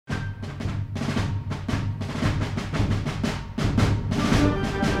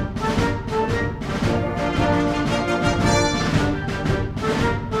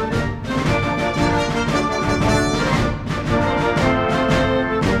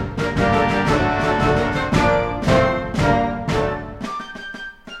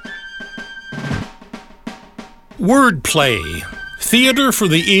Wordplay, theater for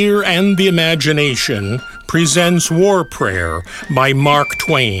the ear and the imagination, presents War Prayer by Mark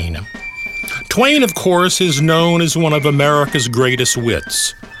Twain. Twain, of course, is known as one of America's greatest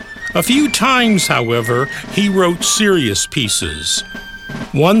wits. A few times, however, he wrote serious pieces.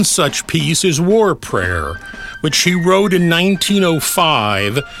 One such piece is War Prayer, which he wrote in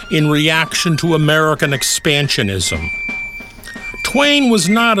 1905 in reaction to American expansionism. Twain was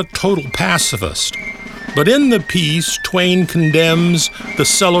not a total pacifist, but in the piece, Twain condemns the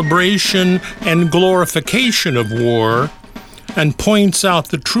celebration and glorification of war and points out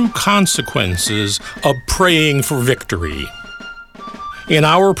the true consequences of praying for victory. In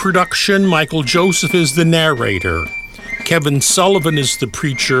our production, Michael Joseph is the narrator, Kevin Sullivan is the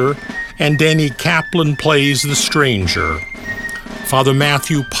preacher, and Danny Kaplan plays the stranger. Father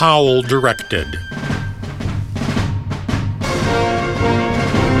Matthew Powell directed.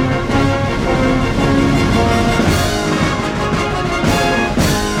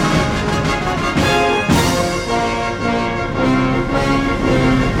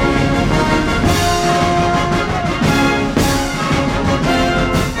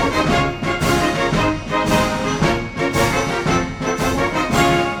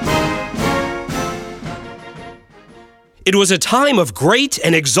 It was a time of great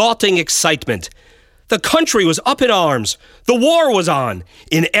and exalting excitement. The country was up in arms. The war was on.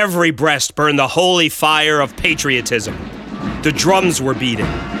 In every breast burned the holy fire of patriotism. The drums were beating,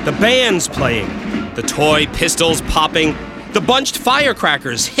 the bands playing, the toy pistols popping, the bunched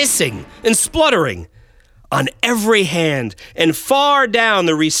firecrackers hissing and spluttering. On every hand and far down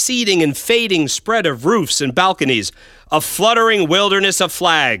the receding and fading spread of roofs and balconies, a fluttering wilderness of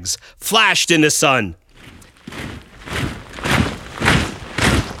flags flashed in the sun.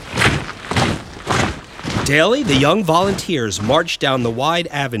 Daily, the young volunteers marched down the wide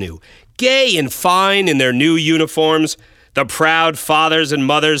avenue, gay and fine in their new uniforms, the proud fathers and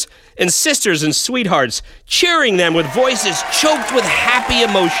mothers and sisters and sweethearts cheering them with voices choked with happy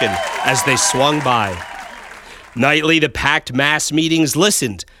emotion as they swung by. Nightly, the packed mass meetings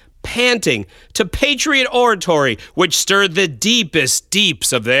listened, panting, to patriot oratory which stirred the deepest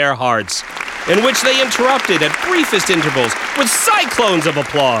deeps of their hearts, and which they interrupted at briefest intervals with cyclones of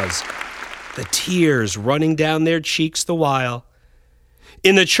applause, the tears running down their cheeks the while.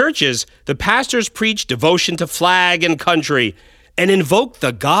 In the churches, the pastors preached devotion to flag and country and invoked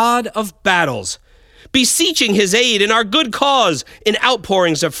the God of battles, beseeching his aid in our good cause in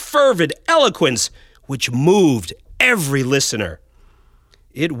outpourings of fervid eloquence which moved every listener.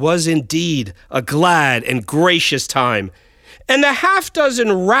 It was indeed a glad and gracious time, and the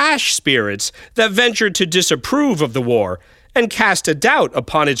half-dozen rash spirits that ventured to disapprove of the war and cast a doubt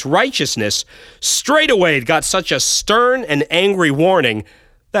upon its righteousness, straightway got such a stern and angry warning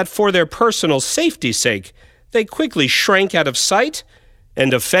that for their personal safety's sake, they quickly shrank out of sight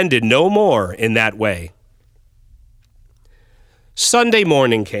and offended no more in that way. Sunday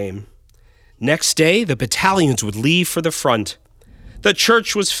morning came. Next day, the battalions would leave for the front. The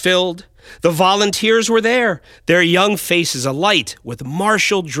church was filled. The volunteers were there, their young faces alight with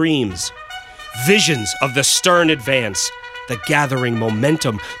martial dreams, visions of the stern advance, the gathering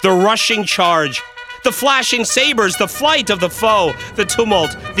momentum, the rushing charge, the flashing sabers, the flight of the foe, the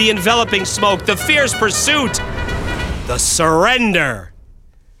tumult, the enveloping smoke, the fierce pursuit, the surrender.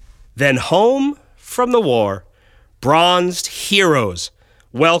 Then home from the war, bronzed heroes,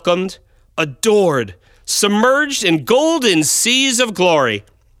 welcomed, adored, submerged in golden seas of glory.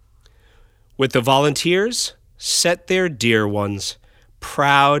 With the volunteers set their dear ones,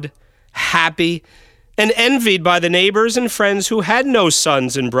 proud, happy, and envied by the neighbors and friends who had no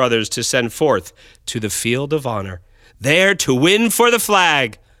sons and brothers to send forth to the field of honor, there to win for the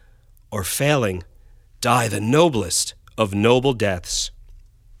flag, or failing, die the noblest of noble deaths.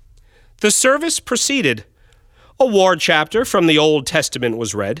 The service proceeded. A war chapter from the Old Testament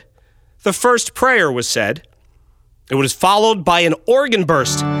was read. The first prayer was said. It was followed by an organ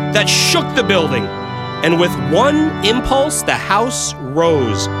burst that shook the building, and with one impulse the house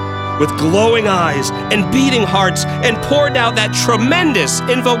rose, with glowing eyes and beating hearts, and poured out that tremendous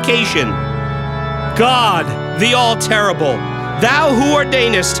invocation. God, the all-terrible, thou who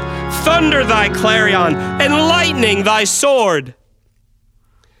ordainest thunder thy clarion and lightning thy sword.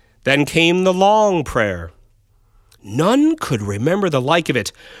 Then came the long prayer. None could remember the like of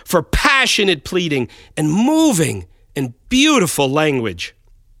it, for passionate pleading and moving and beautiful language.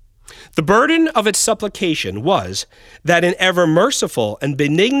 The burden of its supplication was that an ever-merciful and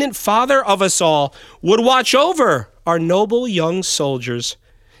benignant Father of us all would watch over our noble young soldiers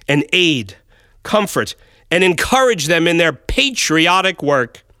and aid, comfort, and encourage them in their patriotic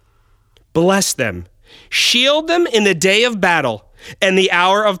work. Bless them Shield them in the day of battle and the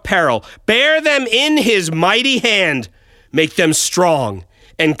hour of peril. Bear them in his mighty hand. Make them strong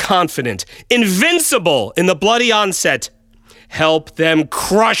and confident, invincible in the bloody onset. Help them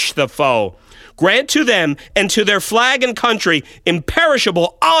crush the foe. Grant to them and to their flag and country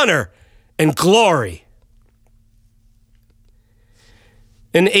imperishable honor and glory.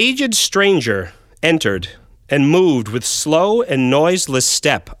 An aged stranger entered and moved with slow and noiseless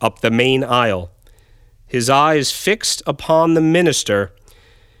step up the main aisle, his eyes fixed upon the minister,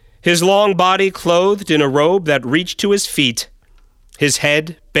 his long body clothed in a robe that reached to his feet, his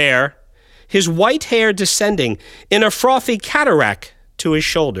head bare, his white hair descending in a frothy cataract to his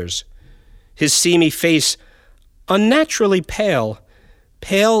shoulders, his seamy face unnaturally pale,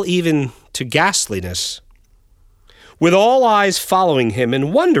 pale even to ghastliness. With all eyes following him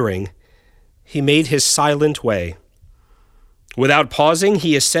and wondering, he made his silent way. Without pausing,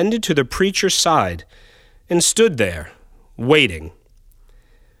 he ascended to the preacher's side and stood there, waiting.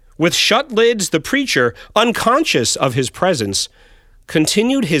 With shut lids, the preacher, unconscious of his presence,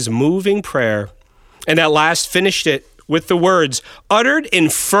 continued his moving prayer, and at last finished it with the words, uttered in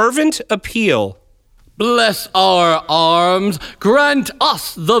fervent appeal, "Bless our arms, grant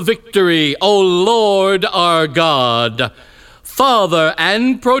us the victory, O Lord our God, Father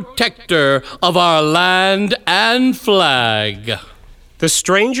and protector of our land and flag." The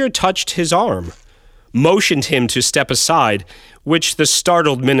stranger touched his arm, motioned him to step aside, which the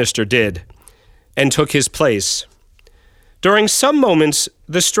startled minister did, and took his place. During some moments,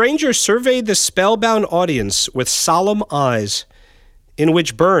 the stranger surveyed the spellbound audience with solemn eyes, in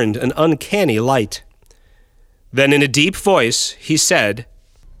which burned an uncanny light. Then in a deep voice, he said,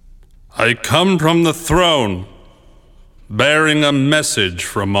 "I come from the throne, bearing a message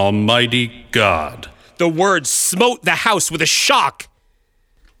from Almighty God." The words smote the house with a shock.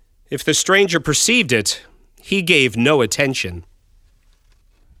 If the stranger perceived it, he gave no attention.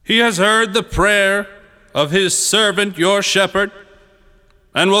 "He has heard the prayer of his servant your shepherd,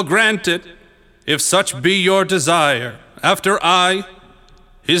 and will grant it, if such be your desire, after I,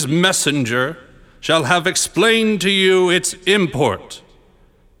 his messenger, shall have explained to you its import,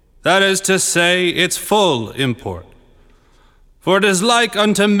 that is to say, its full import. For it is like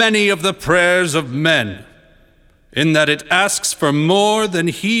unto many of the prayers of men, in that it asks for more than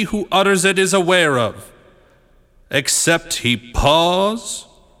he who utters it is aware of, except he pause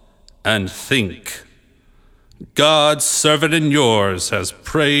and think. God's servant and yours has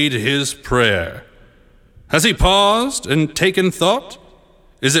prayed his prayer. Has he paused and taken thought?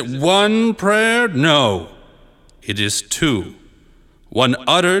 Is it one prayer? No, it is two, one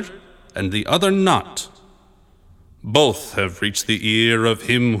uttered and the other not. Both have reached the ear of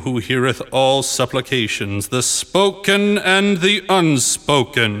him who heareth all supplications, the spoken and the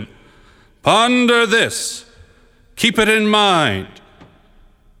unspoken. Ponder this, keep it in mind.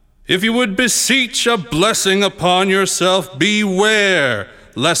 If you would beseech a blessing upon yourself, beware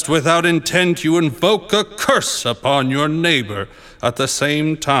lest without intent you invoke a curse upon your neighbor at the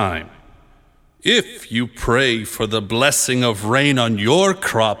same time. If you pray for the blessing of rain on your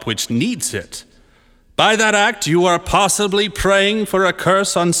crop which needs it, by that act you are possibly praying for a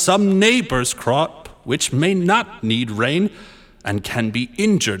curse on some neighbor's crop which may not need rain and can be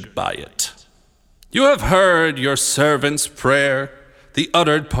injured by it. You have heard your servant's prayer, the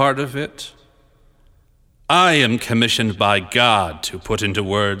uttered part of it. I am commissioned by God to put into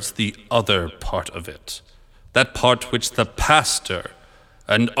words the other part of it, that part which the pastor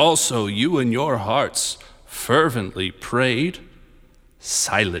and also you in your hearts fervently prayed,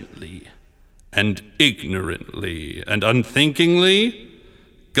 silently and ignorantly and unthinkingly.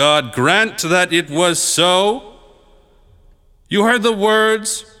 God grant that it was so. You heard the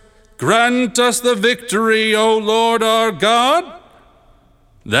words, "Grant us the victory, O Lord our God."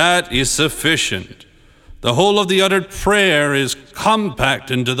 That is sufficient. The whole of the uttered prayer is compact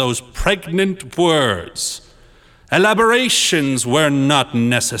into those pregnant words. Elaborations were not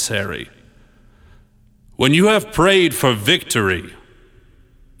necessary. When you have prayed for victory,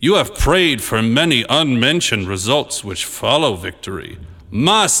 you have prayed for many unmentioned results which follow victory,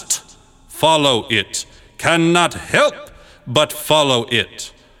 must follow it, cannot help but follow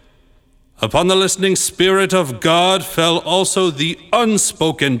it. Upon the listening Spirit of God fell also the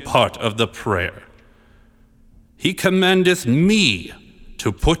unspoken part of the prayer. He commandeth me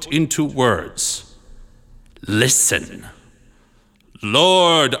to put into words. Listen.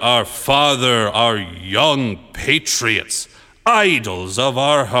 Lord, our Father, our young patriots, idols of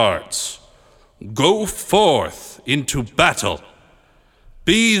our hearts, go forth into battle.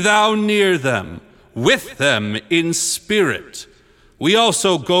 Be thou near them, with them in spirit, we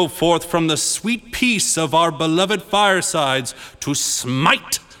also go forth from the sweet peace of our beloved firesides to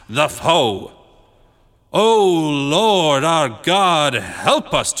smite the foe. O Lord our God,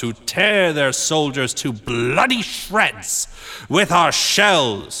 help us to tear their soldiers to bloody shreds with our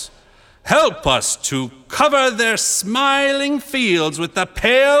shells. Help us to cover their smiling fields with the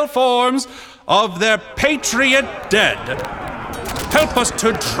pale forms of their patriot dead. Help us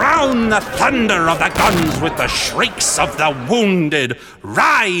to drown the thunder of the guns with the shrieks of the wounded,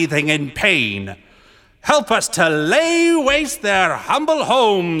 writhing in pain. Help us to lay waste their humble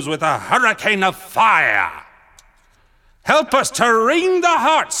homes with a hurricane of fire. Help us to wring the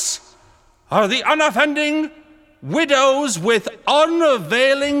hearts of the unoffending widows with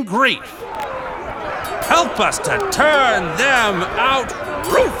unavailing grief. Help us to turn them out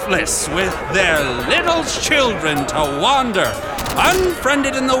roofless with their little children to wander,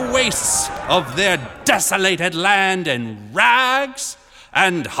 unfriended in the wastes of their desolated land in rags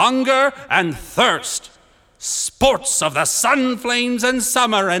and hunger and thirst, sports of the sun flames in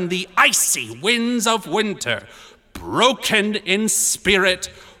summer and the icy winds of winter, broken in spirit,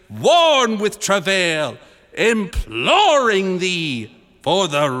 worn with travail, imploring thee for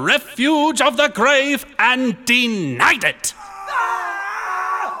the refuge of the grave, and denied it.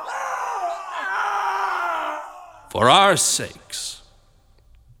 For our sakes,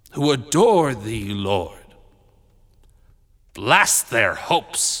 who adore thee, Lord, blast their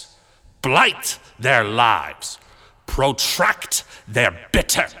hopes, blight their lives, protract their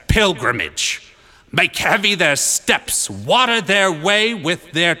bitter pilgrimage, make heavy their steps, water their way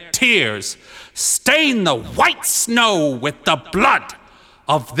with their tears, stain the white snow with the blood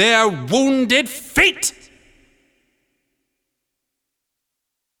of their wounded feet.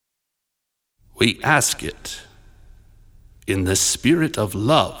 We ask it in the spirit of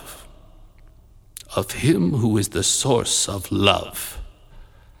love, of him who is the source of love,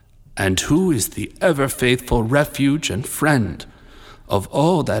 and who is the ever-faithful refuge and friend of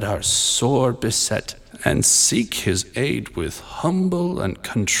all that are sore beset, and seek his aid with humble and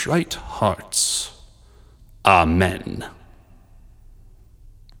contrite hearts. Amen.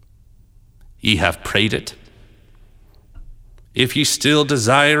 Ye have prayed it. If ye still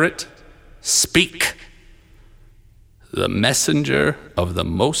desire it, speak. The messenger of the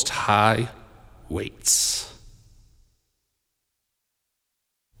Most High waits.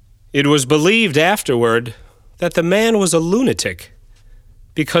 It was believed afterward that the man was a lunatic,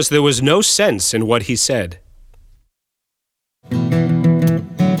 because there was no sense in what he said.